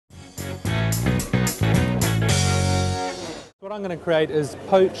What I'm going to create is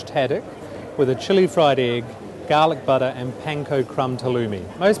poached haddock with a chili fried egg, garlic butter and panko crumbed halloumi.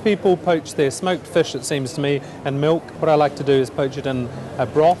 Most people poach their smoked fish, it seems to me, and milk. What I like to do is poach it in a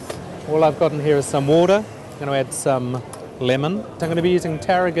broth. All I've got in here is some water. I'm going to add some lemon. I'm going to be using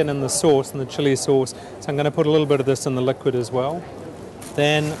tarragon in the sauce, in the chili sauce, so I'm going to put a little bit of this in the liquid as well.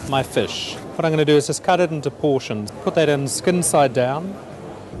 Then my fish. What I'm going to do is just cut it into portions. Put that in skin side down,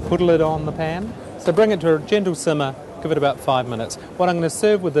 put a lid on the pan. So bring it to a gentle simmer, give it about 5 minutes. What I'm going to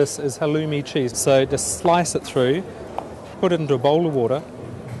serve with this is halloumi cheese. So just slice it through, put it into a bowl of water,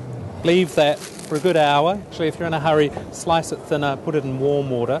 leave that for a good hour. Actually, if you're in a hurry, slice it thinner, put it in warm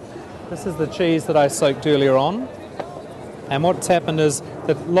water. This is the cheese that I soaked earlier on. And what's happened is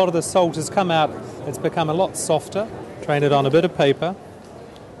that a lot of the salt has come out, it's become a lot softer. Drain it on a bit of paper,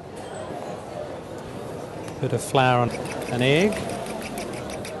 bit of flour and an egg,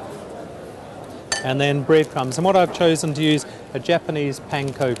 and then breadcrumbs. And what I've chosen to use are Japanese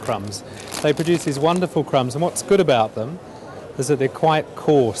panko crumbs. They produce these wonderful crumbs, and what's good about them is that they're quite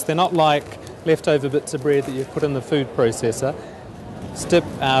coarse. They're not like leftover bits of bread that you've put in the food processor. Dip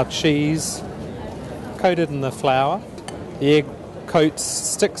our cheese, coat it in the flour. The egg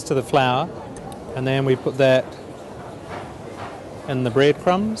sticks to the flour, and then we put that in the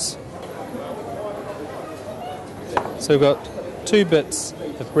breadcrumbs. So we've got 2 bits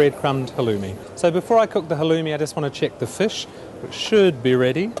of breadcrumbed halloumi. So before I cook the halloumi, I just want to check the fish, which should be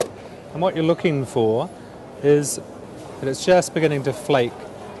ready. And what you're looking for is that it's just beginning to flake,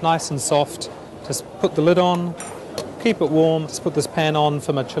 nice and soft. Just put the lid on, keep it warm. Just put this pan on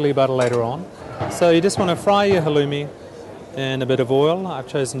for my chili butter later on. So you just want to fry your halloumi in a bit of oil. I've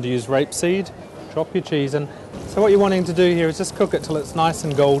chosen to use rapeseed. Drop your cheese in. So what you're wanting to do here is just cook it till it's nice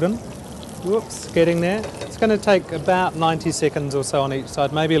and golden. Whoops, getting there. It's going to take about 90 seconds or so on each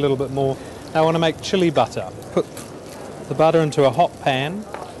side, maybe a little bit more. Now I want to make chili butter. Put the butter into a hot pan.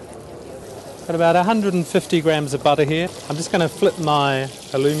 Got about 150 grams of butter here. I'm just going to flip my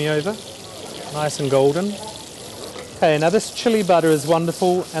halloumi over, nice and golden. Okay, now this chili butter is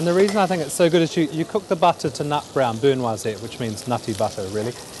wonderful, and the reason I think it's so good is you cook the butter to nut brown, beurre noisette, which means nutty butter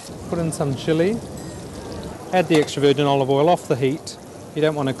really. Put in some chili, add the extra virgin olive oil off the heat. You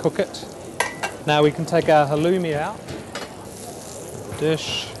don't want to cook it. Now we can take our halloumi out,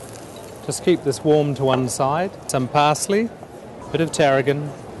 dish, just keep this warm to one side. Some parsley, a bit of tarragon.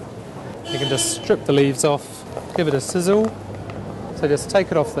 You can just strip the leaves off, give it a sizzle. So just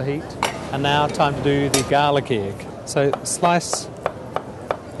take it off the heat. And now time to do the garlic egg. So slice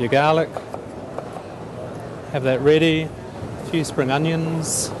your garlic, have that ready, a few spring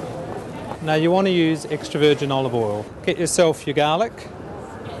onions. Now you want to use extra virgin olive oil. Get yourself your garlic,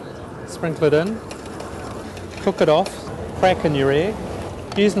 sprinkle it in, cook it off, crack in your egg.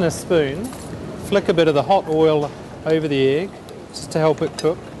 Using a spoon, flick a bit of the hot oil over the egg just to help it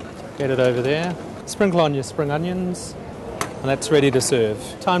cook. Get it over there, sprinkle on your spring onions, and that's ready to serve.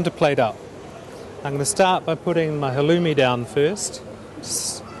 Time to plate up. I'm going to start by putting my halloumi down first.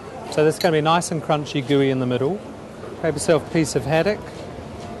 So that's going to be nice and crunchy, gooey in the middle. Grab yourself a piece of haddock.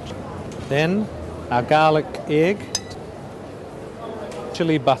 Then our garlic egg.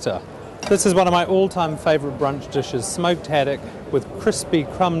 Chili butter. This is one of my all-time favourite brunch dishes. Smoked haddock with crispy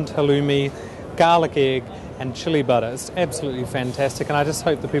crumbed halloumi, garlic egg and chili butter. It's absolutely fantastic, and I just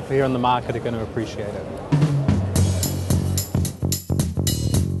hope the people here in the market are going to appreciate it.